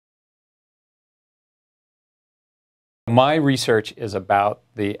My research is about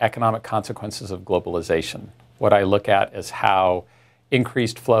the economic consequences of globalization. What I look at is how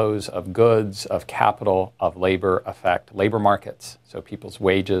increased flows of goods, of capital, of labor affect labor markets, so people's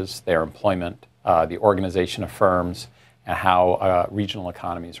wages, their employment, the organization of firms, and how regional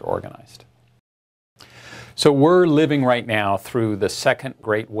economies are organized. So we're living right now through the second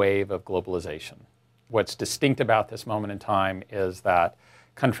great wave of globalization. What's distinct about this moment in time is that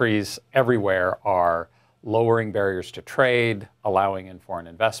countries everywhere are lowering barriers to trade, allowing in foreign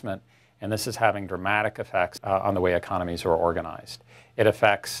investment, and this is having dramatic effects on the way economies are organized. It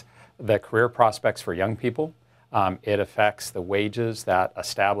affects the career prospects for young people. It affects the wages that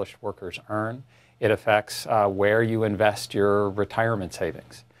established workers earn. It affects where you invest your retirement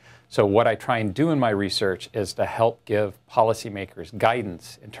savings. So what I try and do in my research is to help give policymakers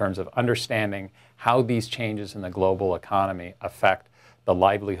guidance in terms of understanding how these changes in the global economy affect the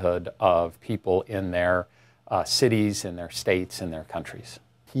livelihood of people in their cities, in their states, in their countries.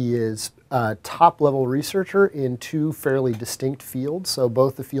 He is a top-level researcher in two fairly distinct fields, so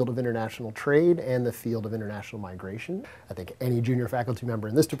both the field of international trade and the field of international migration. I think any junior faculty member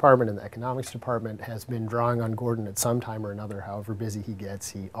in this department and the economics department has been drawing on Gordon at some time or another, however busy he gets.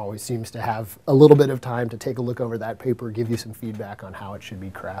 He always seems to have a little bit of time to take a look over that paper, give you some feedback on how it should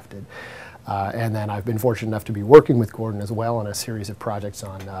be crafted. And then I've been fortunate enough to be working with Gordon as well on a series of projects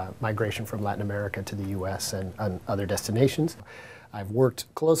on migration from Latin America to the US and other destinations. I've worked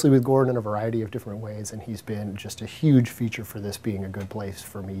closely with Gordon in a variety of different ways, and he's been just a huge feature for this being a good place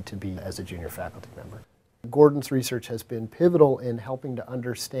for me to be as a junior faculty member. Gordon's research has been pivotal in helping to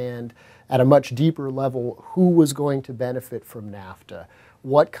understand at a much deeper level who was going to benefit from NAFTA,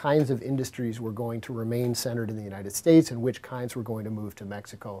 what kinds of industries were going to remain centered in the United States and which kinds were going to move to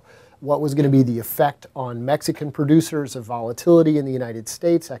Mexico, what was going to be the effect on Mexican producers of volatility in the United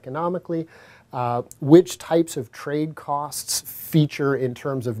States economically, which types of trade costs feature in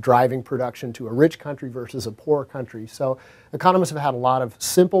terms of driving production to a rich country versus a poor country. So economists have had a lot of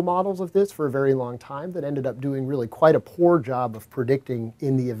simple models of this for a very long time that ended up doing really quite a poor job of predicting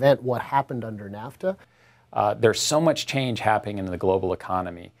in the event what happened under NAFTA. There's so much change happening in the global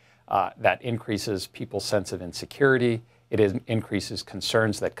economy that increases people's sense of insecurity. It increases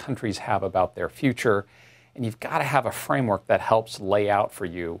concerns that countries have about their future. And you've got to have a framework that helps lay out for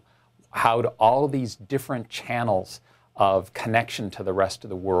you how do all of these different channels of connection to the rest of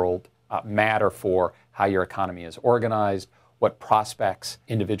the world matter for how your economy is organized, what prospects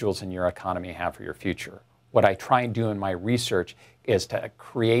individuals in your economy have for your future. What I try and do in my research is to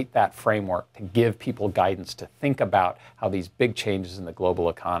create that framework to give people guidance to think about how these big changes in the global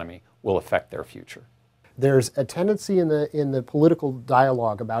economy will affect their future. There's a tendency in the political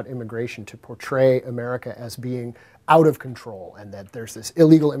dialogue about immigration to portray America as being out of control and that there's this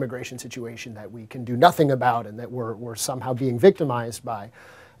illegal immigration situation that we can do nothing about and that we're somehow being victimized by.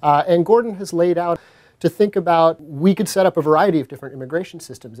 And Gordon has laid out to think about we could set up a variety of different immigration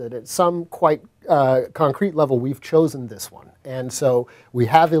systems, that at some quite concrete level we've chosen this one. And so we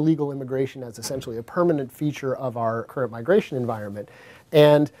have illegal immigration as essentially a permanent feature of our current migration environment.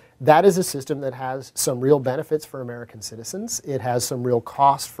 And that is a system that has some real benefits for American citizens. It has some real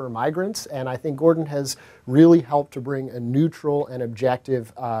costs for migrants, and I think Gordon has really helped to bring a neutral and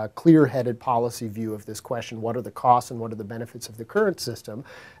objective, clear-headed policy view of this question. What are the costs and what are the benefits of the current system?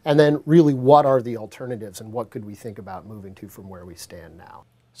 And then really what are the alternatives and what could we think about moving to from where we stand now?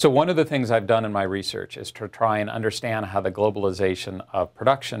 So one of the things I've done in my research is to try and understand how the globalization of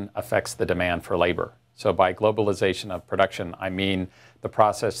production affects the demand for labor. So by globalization of production, I mean the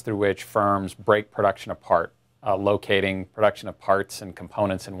process through which firms break production apart, locating production of parts and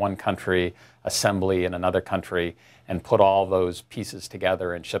components in one country, assembly in another country, and put all those pieces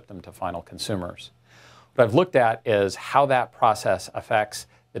together and ship them to final consumers. What I've looked at is how that process affects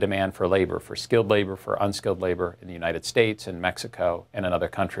the demand for labor, for skilled labor, for unskilled labor in the United States, in Mexico, and in other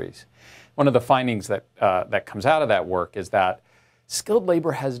countries. One of the findings that, that comes out of that work is that skilled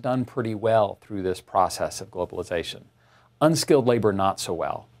labor has done pretty well through this process of globalization. Unskilled labor, not so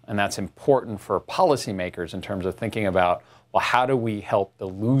well. And that's important for policymakers in terms of thinking about, well, how do we help the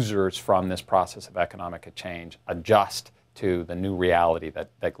losers from this process of economic change adjust to the new reality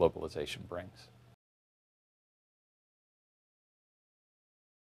that globalization brings?